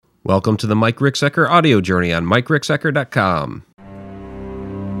Welcome to the Mike Ricksecker audio journey on MikeRicksecker.com.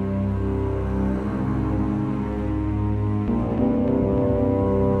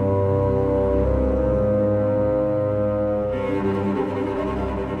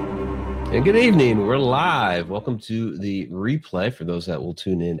 And good evening. We're live. Welcome to the replay for those that will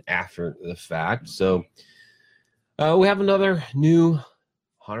tune in after the fact. So we have another new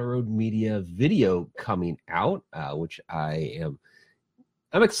Haunted Road Media video coming out, which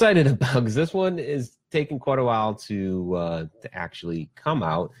I'm excited about because this one is taking quite a while to actually come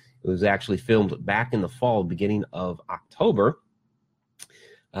out. It was actually filmed back in the fall, beginning of October.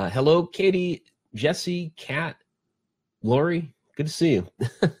 Hello, Katie, Jesse, Kat, Lori. Good to see you.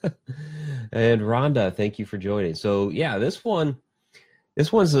 And Rhonda, thank you for joining. So yeah, this one's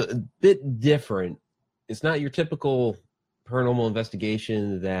a bit different. It's not your typical paranormal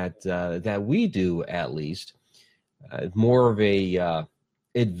investigation that we do, at least. More of a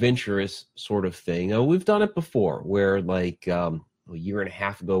adventurous sort of thing. We've done it before, where like a year and a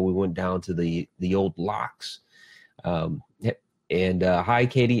half ago, we went down to the old locks. And hi,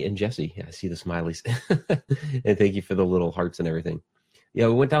 Katie and Jesse. Yeah, I see the smileys. And thank you for the little hearts and everything. Yeah,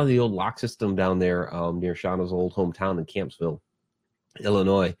 we went down to the old lock system down there near Shauna's old hometown in Campsville,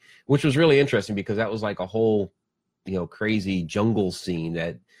 Illinois, which was really interesting because that was like a whole, crazy jungle scene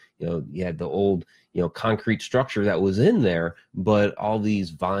that, you had the old, concrete structure that was in there, but all these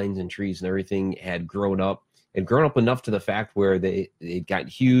vines and trees and everything had grown up enough to the fact where it got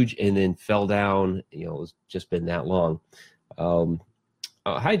huge and then fell down. It's just been that long.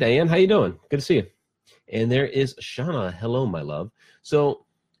 Hi, Diane. How you doing? Good to see you. And there is Shauna. Hello, my love. So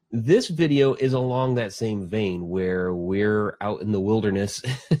this video is along that same vein where we're out in the wilderness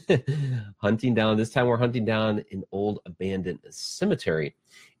hunting down. This time we're hunting down an old abandoned cemetery.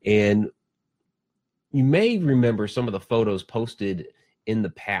 And you may remember some of the photos posted in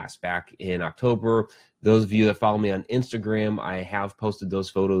the past, back in October. Those of you that follow me on Instagram, I have posted those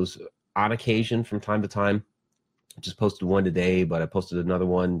photos on occasion from time to time. I just posted one today, but I posted another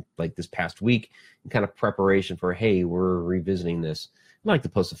one like this past week in kind of preparation for, hey, we're revisiting this. I like to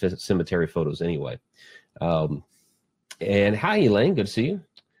post the cemetery photos anyway. And hi, Elaine. Good to see you.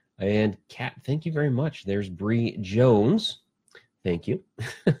 And Kat, thank you very much. There's Bree Jones. Thank you.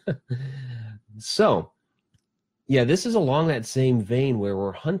 So, yeah, this is along that same vein where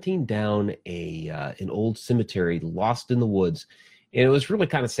we're hunting down an old cemetery lost in the woods. And it was really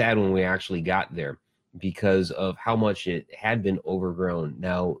kind of sad when we actually got there because of how much it had been overgrown.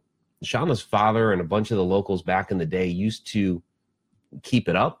 Now, Shauna's father and a bunch of the locals back in the day used to keep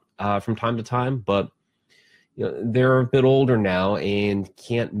it up from time to time, but they're a bit older now and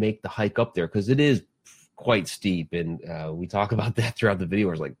can't make the hike up there because it is quite steep. And we talk about that throughout the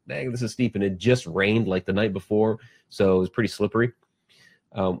video. It's like, dang, this is steep. And it just rained like the night before, so it was pretty slippery,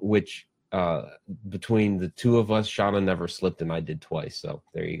 which between the two of us, Shauna never slipped and I did twice. So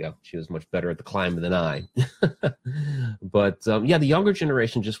there you go. She was much better at the climb than I. But yeah, the younger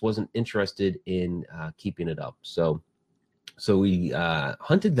generation just wasn't interested in keeping it up. So we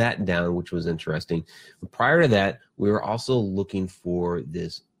hunted that down, which was interesting. But prior to that, we were also looking for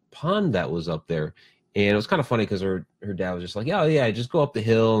this pond that was up there. And it was kind of funny because her dad was just like, oh, yeah, just go up the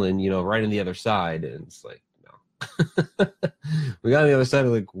hill and, right on the other side. And it's like, no. We got on the other side,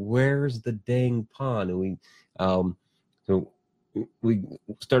 like, where's the dang pond? And so we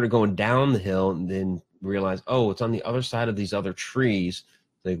started going down the hill and then realized, oh, it's on the other side of these other trees.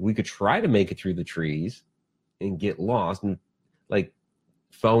 Like, we could try to make it through the trees and get lost. And, like,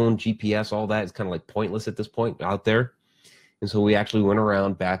 phone, GPS, all that is kind of like pointless at this point out there. And so we actually went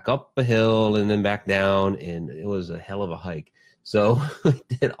around back up a hill and then back down, and it was a hell of a hike. So we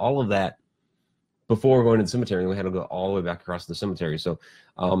did all of that before going to the cemetery, and we had to go all the way back across the cemetery. So,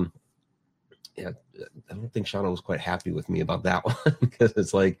 yeah, I don't think Shauna was quite happy with me about that one because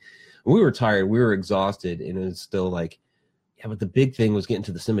it's like we were tired, we were exhausted, and it's still like, yeah, but the big thing was getting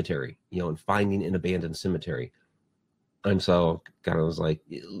to the cemetery, and finding an abandoned cemetery. And so kind of was like,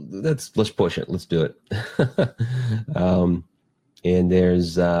 let's push it, let's do it. And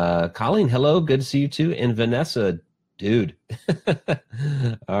there's Colleen. Hello, good to see you too. And Vanessa, dude.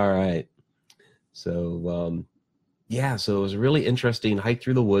 All right. So yeah, so it was a really interesting hike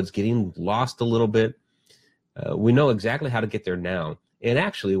through the woods, getting lost a little bit. We know exactly how to get there now. And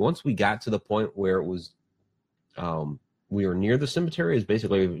actually, once we got to the point where it was, we were near the cemetery, is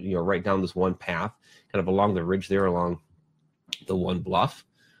basically right down this one path, kind of along the ridge there, along the one bluff,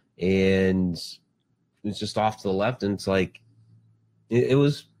 and it's just off to the left, and it's like it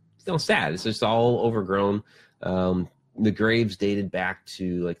was sad. It's just all overgrown. The graves dated back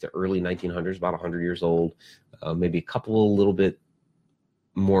to like the early 1900s, about 100 years old, maybe a couple a little bit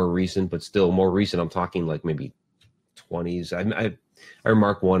more recent, but still more recent. I'm talking like maybe 20s. I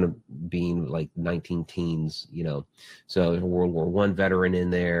remark one being like 19 teens, you know, so there's a World War I veteran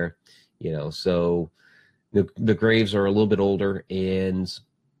in there, you know, so the graves are a little bit older and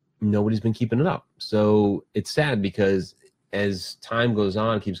nobody's been keeping it up. So it's sad because as time goes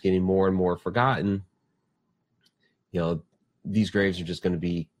on, it keeps getting more and more forgotten. You know, these graves are just going to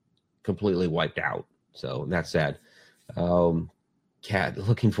be completely wiped out. So that's sad. Kat,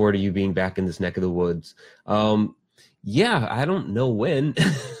 looking forward to you being back in this neck of the woods. Yeah, I don't know when.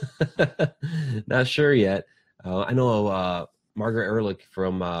 Not sure yet. I know Margaret Ehrlich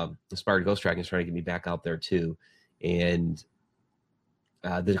from Inspired Ghost Tracking is trying to get me back out there too. And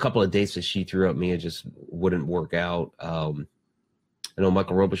there's a couple of dates that she threw at me. It just wouldn't work out. I know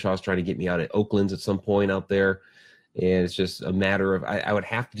Michael Robichaud is trying to get me out at Oakland's at some point out there. And it's just a matter of, I would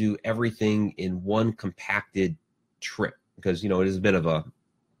have to do everything in one compacted trip because, you know, it is a bit of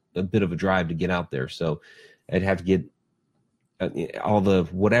a drive to get out there. So I'd have to get all the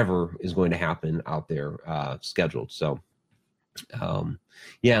whatever is going to happen out there scheduled. So,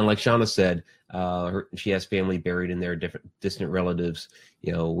 yeah, and like Shauna said, she has family buried in there, different distant relatives,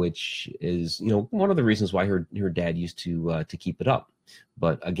 you know, which is, you know, one of the reasons why her dad used to keep it up.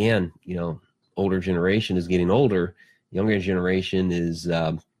 But again, you know, older generation is getting older. Younger generation is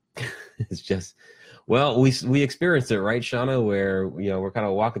is just, well, we experienced it, right, Shauna, where, you know, we're kind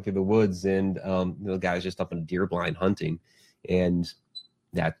of walking through the woods and you know, the guy's just up in a deer blind hunting, and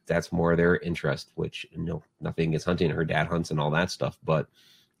that's more their interest, which, you know, nothing against hunting. Her dad hunts and all that stuff, but,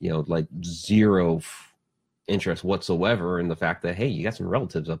 you know, like zero interest whatsoever in the fact that, hey, you got some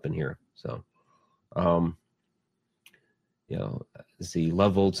relatives up in here. So, you know, let's see,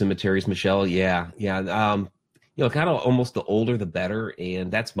 love old cemeteries, Michelle. Yeah. You know, kind of almost the older the better, and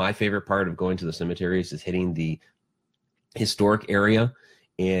that's my favorite part of going to the cemeteries is hitting the historic area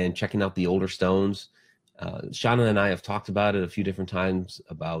and checking out the older stones. Shauna and I have talked about it a few different times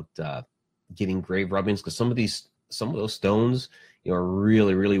about getting grave rubbings, because some of those stones, you know, are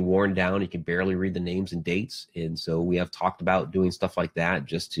really, really worn down. You can barely read the names and dates, and so we have talked about doing stuff like that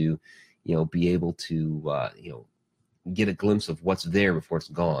just to, you know, be able to you know, get a glimpse of what's there before it's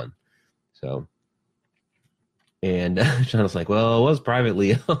gone. So, and Shauna's like, well, it was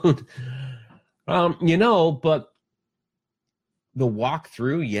privately owned, you know, but the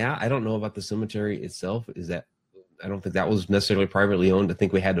walkthrough, yeah, I don't know about the cemetery itself. I don't think that was necessarily privately owned. I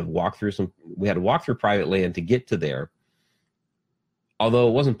think we had to walk through private land to get to there. Although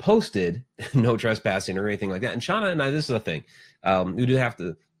it wasn't posted, no trespassing or anything like that. And Shauna and I, this is the thing. We do have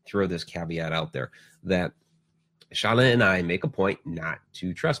to throw this caveat out there that Shauna and I make a point not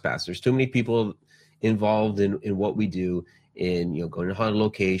to trespass. There's too many people involved in what we do, in, you know, going to haunted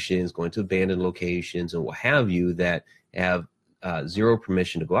locations, going to abandoned locations, and what have you, that have zero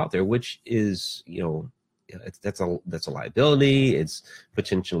permission to go out there, which is, you know, that's a liability. It's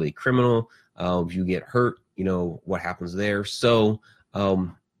potentially criminal. If you get hurt, you know what happens there. So, you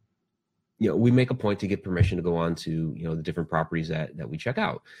know, we make a point to get permission to go on to, you know, the different properties that we check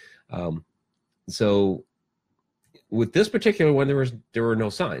out. So with this particular one, there were no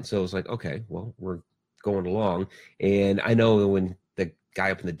signs. So it was like, okay, well, we're going along. And I know when the guy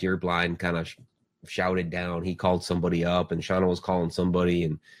up in the deer blind kind of shouted down, he called somebody up, and Shauna was calling somebody,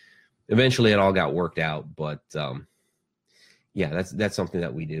 and eventually it all got worked out. But yeah, that's something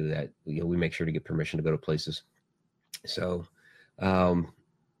that we do, that, you know, we make sure to get permission to go to places. So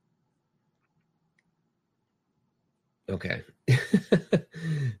okay.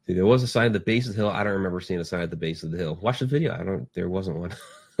 There was a sign at the base of the hill. I don't remember seeing a sign at the base of the hill. Watch the video. There wasn't one.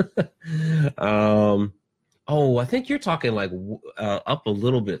 Oh, I think you're talking like up a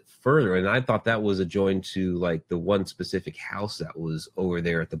little bit further, and I thought that was adjoined to like the one specific house that was over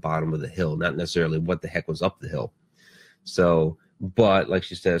there at the bottom of the hill, not necessarily what the heck was up the hill. So, but like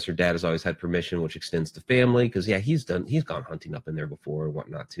she says, her dad has always had permission, which extends to family, because yeah, he's gone hunting up in there before and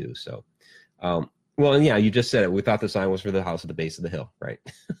whatnot too. So, well, and yeah, you just said it. We thought the sign was for the house at the base of the hill, right?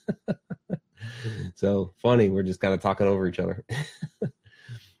 So funny. We're just kind of talking over each other.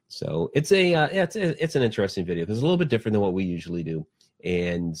 So it's it's an interesting video because it's a little bit different than what we usually do,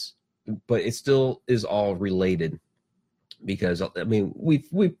 but it still is all related, because I mean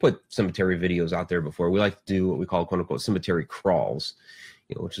we've put cemetery videos out there before. We like to do what we call, quote unquote, cemetery crawls,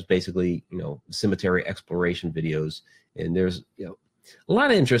 you know, which is basically, you know, cemetery exploration videos. And there's, you know, a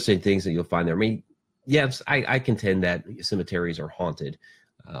lot of interesting things that you'll find there. I mean, yes, I contend that cemeteries are haunted,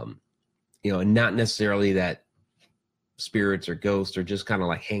 you know, and not necessarily that spirits or ghosts are just kind of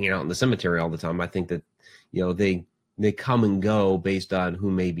like hanging out in the cemetery all the time. I think that, you know, they come and go based on who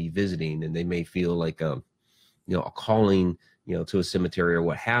may be visiting, and they may feel like a calling, to a cemetery or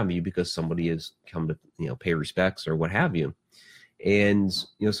what have you, because somebody has come to, pay respects or what have you. And,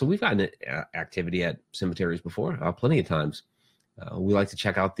 so we've gotten activity at cemeteries before, plenty of times. We like to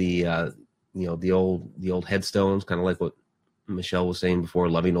check out the old headstones, kind of like what Michelle was saying before,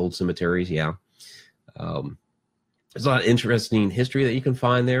 loving old cemeteries. Yeah. There's a lot of interesting history that you can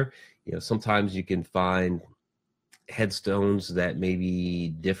find there. Sometimes you can find headstones that maybe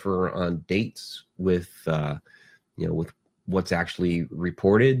differ on dates with with what's actually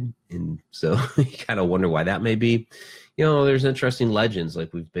reported. And so you kind of wonder why that may be. There's interesting legends,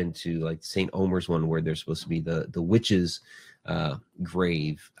 like we've been to like St. Omer's one, where there's supposed to be the witch's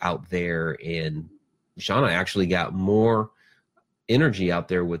grave out there. And Shauna actually got more energy out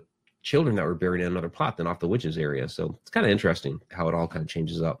there with children that were buried in another plot than off the witch's area. So it's kind of interesting how it all kind of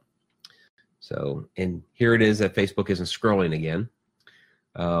changes up. So, and here it is that Facebook isn't scrolling again.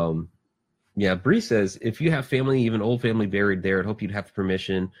 Yeah, Bree says, if you have family, even old family buried there, I'd hope you'd have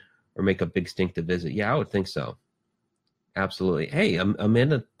permission or make a big stink to visit. Yeah, I would think so. Absolutely. Hey,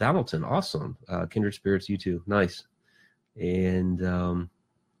 Amanda Donaldson, awesome. Kindred Spirits, you too. Nice. And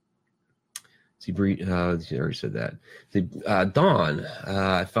see, Bree, she already said that. See, Dawn,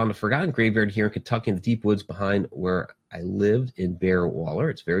 I found a forgotten graveyard here in Kentucky in the deep woods behind where I lived in Bear Waller.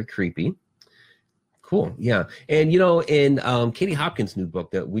 It's very creepy. Cool. Yeah. And, in Katie Hopkins' new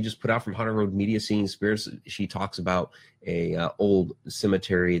book that we just put out from Haunted Road Media, Seeing Spirits, she talks about a old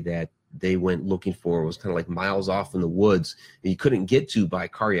cemetery that they went looking for. It was kind of like miles off in the woods that you couldn't get to by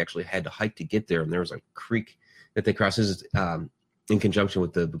car. You actually had to hike to get there. And there was a creek that they crossed. This is in conjunction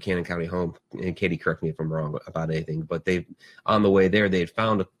with the Buchanan County Home. And Katie, correct me if I'm wrong about anything, but on the way there, they had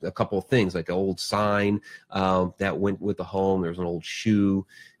found a couple of things, like an old sign that went with the home. There was an old shoe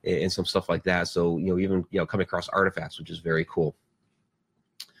and some stuff like that. So, even, coming across artifacts, which is very cool.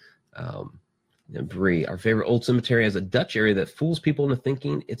 And Bree, our favorite old cemetery has a Dutch area that fools people into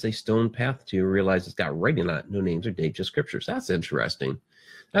thinking it's a stone path to realize it's got writing on it, no names or dates, just scriptures. That's interesting.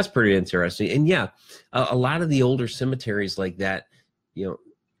 That's pretty interesting. And yeah, a lot of the older cemeteries like that,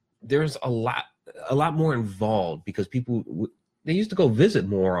 there's a lot more involved, because people, they used to go visit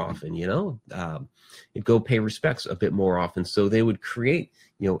more often, you'd go pay respects a bit more often. So they would create,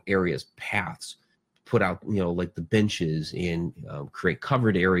 areas, paths, put out, like the benches, and create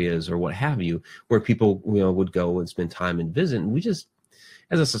covered areas or what have you, where people, would go and spend time and visit. And we just,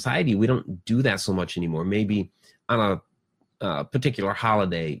 as a society, we don't do that so much anymore. Maybe on a particular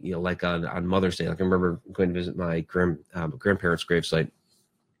holiday, like on Mother's Day. Like I remember going to visit my grandparents' gravesite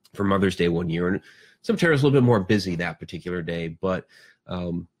for Mother's Day one year, and cemetery was a little bit more busy that particular day. But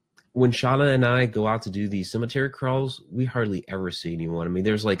when Shauna and I go out to do these cemetery crawls, we hardly ever see anyone. I mean,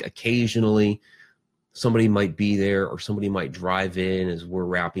 there's like occasionally somebody might be there, or somebody might drive in as we're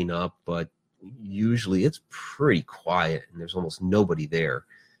wrapping up, but usually it's pretty quiet and there's almost nobody there.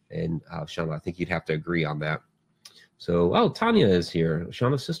 And Shauna, I think you'd have to agree on that. So, Tanya is here,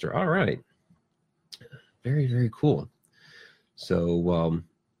 Shauna's sister. All right. Very, very cool. So,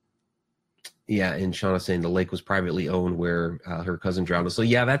 yeah, and Shauna saying the lake was privately owned where her cousin drowned. So,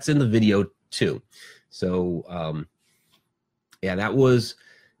 yeah, that's in the video too. So, yeah, that was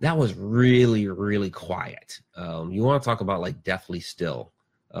really, really quiet. You want to talk about like deathly still.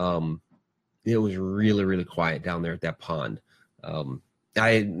 It was really, really quiet down there at that pond.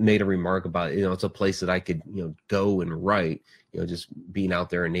 I made a remark about, it's a place that I could, go and write, just being out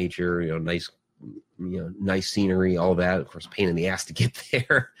there in nature, nice scenery, all that. Of course, pain in the ass to get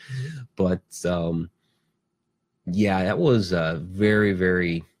there. But yeah, that was very,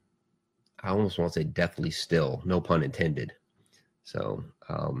 very, I almost want to say deathly still, no pun intended. So,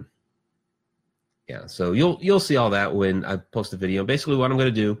 yeah, so you'll see all that when I post the video. Basically, what I'm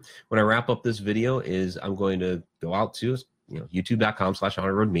going to do when I wrap up this video is I'm going to go out to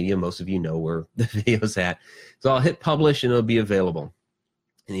youtube.com/haunted-road-media. Most of you know where the video's at. So I'll hit publish and it'll be available.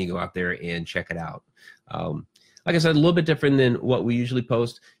 And you go out there and check it out. Like I said, a little bit different than what we usually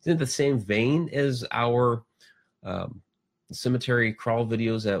post. It's in the same vein as our cemetery crawl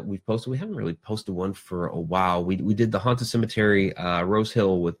videos that we've posted. We haven't really posted one for a while. We did the Haunted Cemetery, Rose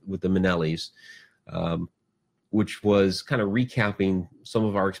Hill with the Minnellis, which was kind of recapping some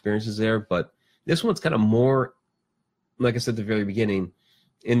of our experiences there. But this one's kind of more, like I said at the very beginning,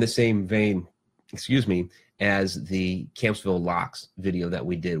 in the same vein, as the Campsville Locks video that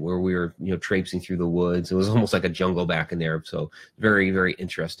we did, where we were, traipsing through the woods. It was almost like a jungle back in there. So very, very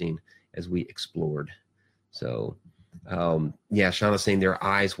interesting as we explored. So, yeah, Shauna's saying their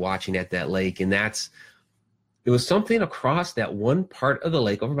eyes watching at that lake. And it was something across that one part of the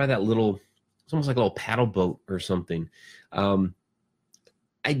lake over by that little, it's almost like a little paddle boat or something.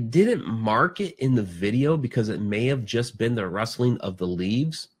 I didn't mark it in the video because it may have just been the rustling of the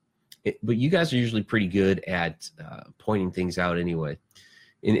leaves. But you guys are usually pretty good at pointing things out anyway.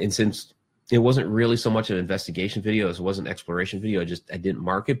 And since it wasn't really so much an investigation video as it was an exploration video, I didn't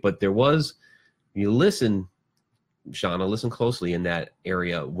mark it. But there was, you listen, Shauna, listen closely in that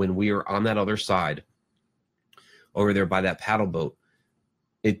area when we were on that other side over there by that paddle boat.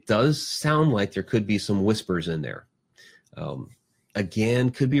 It does sound like there could be some whispers in there.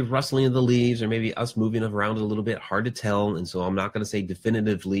 Again, could be rustling of the leaves or maybe us moving around a little bit. Hard to tell. And so I'm not going to say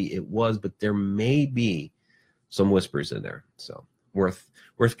definitively it was, but there may be some whispers in there. So worth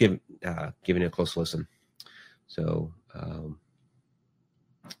giving it a close listen. So Tom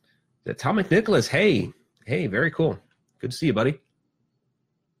McNicholas, hey, very cool. Good to see you, buddy.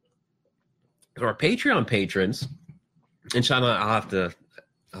 So our Patreon patrons, and Shauna,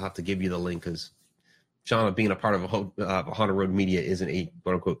 I'll have to give you the link because Shauna, being a part of Haunted Road Media, isn't a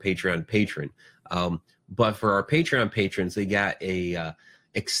quote unquote Patreon patron. But for our Patreon patrons, they got a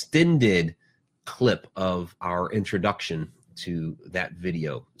extended clip of our introduction to that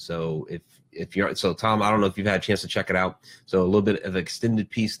video. So if you're Tom, I don't know if you've had a chance to check it out. So a little bit of extended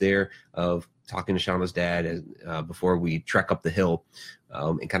piece there of talking to Shauna's dad before we trek up the hill,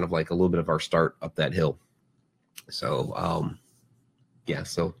 and kind of like a little bit of our start up that hill. So yeah,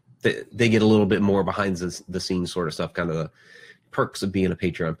 so they get a little bit more behind the scenes sort of stuff, kind of the perks of being a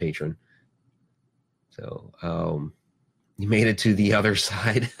Patreon patron. So you made it to the other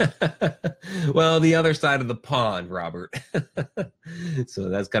side. Well, the other side of the pond, Robert. So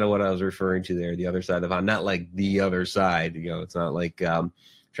that's kind of what I was referring to there, the other side of the pond, not like the other side. You know, it's not like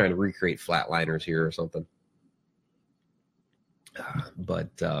trying to recreate Flatliners here or something. But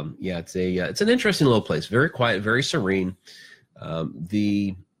yeah, it's an interesting little place. Very quiet, very serene.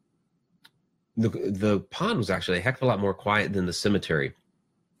 The pond was actually a heck of a lot more quiet than the cemetery,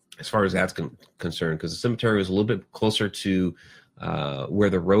 as far as that's concerned, because the cemetery was a little bit closer to where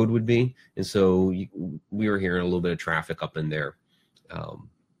the road would be, and so we were hearing a little bit of traffic up in there.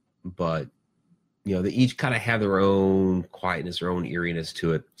 But you know, they each kind of have their own quietness, their own eeriness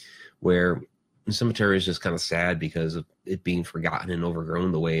to it, where the cemetery is just kind of sad because of it being forgotten and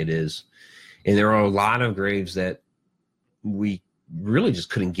overgrown the way it is. And there are a lot of graves that we really just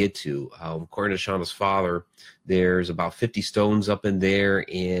couldn't get to. According to Shauna's father, there's about 50 stones up in there,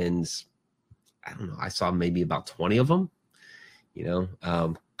 and I don't know, I saw maybe about 20 of them. You know,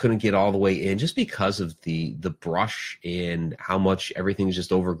 couldn't get all the way in just because of the brush and how much everything is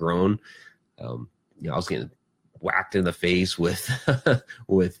just overgrown. You know, I was getting whacked in the face with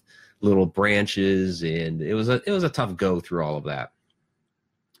with little branches, and it was a tough go through all of that.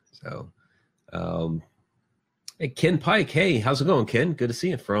 So hey, Ken Pike, hey, how's it going, Ken? Good to see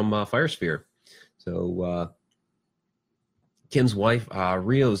you from Firesphere. So Ken's wife,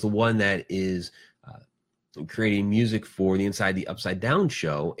 Rio, is the one that is creating music for the Inside the Upside Down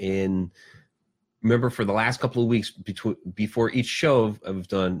show. And remember, for the last couple of weeks before each show, I've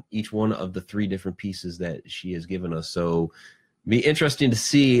done each one of the 3 different pieces that she has given us. So be interesting to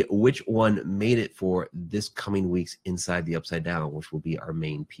see which one made it for this coming week's Inside the Upside Down, which will be our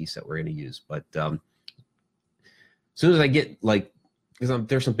main piece that we're going to use. But as soon as I get, like, because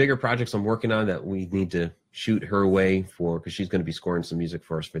there's some bigger projects I'm working on that we need to shoot her away for, because she's going to be scoring some music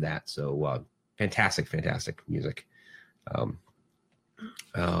for us for that. So fantastic music.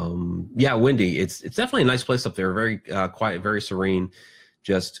 Yeah, Wendy, it's definitely a nice place up there. Very quiet, very serene.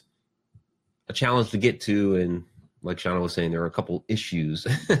 Just a challenge to get to, and like Shauna was saying, there are a couple issues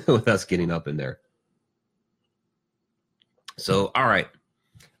with us getting up in there. So, all right.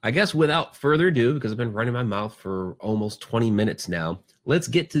 I guess without further ado, because I've been running my mouth for almost 20 minutes now, let's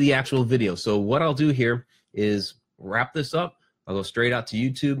get to the actual video. So what I'll do here is wrap this up. I'll go straight out to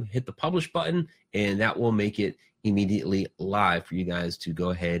YouTube, hit the publish button, and that will make it immediately live for you guys to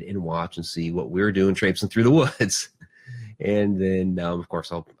go ahead and watch and see what we're doing traipsing through the woods. And then, of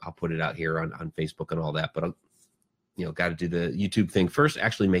course, I'll put it out here on Facebook and all that. But, got to do the YouTube thing first,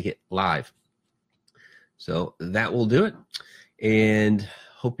 actually make it live. So that will do it. And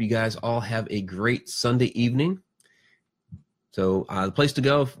hope you guys all have a great Sunday evening. So the place to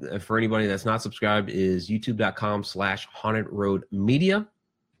go for anybody that's not subscribed is youtube.com/hauntedroadmedia.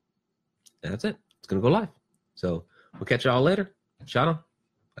 And that's it. It's going to go live. So we'll catch you all later. Shauna,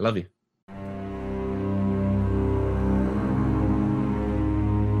 I love you.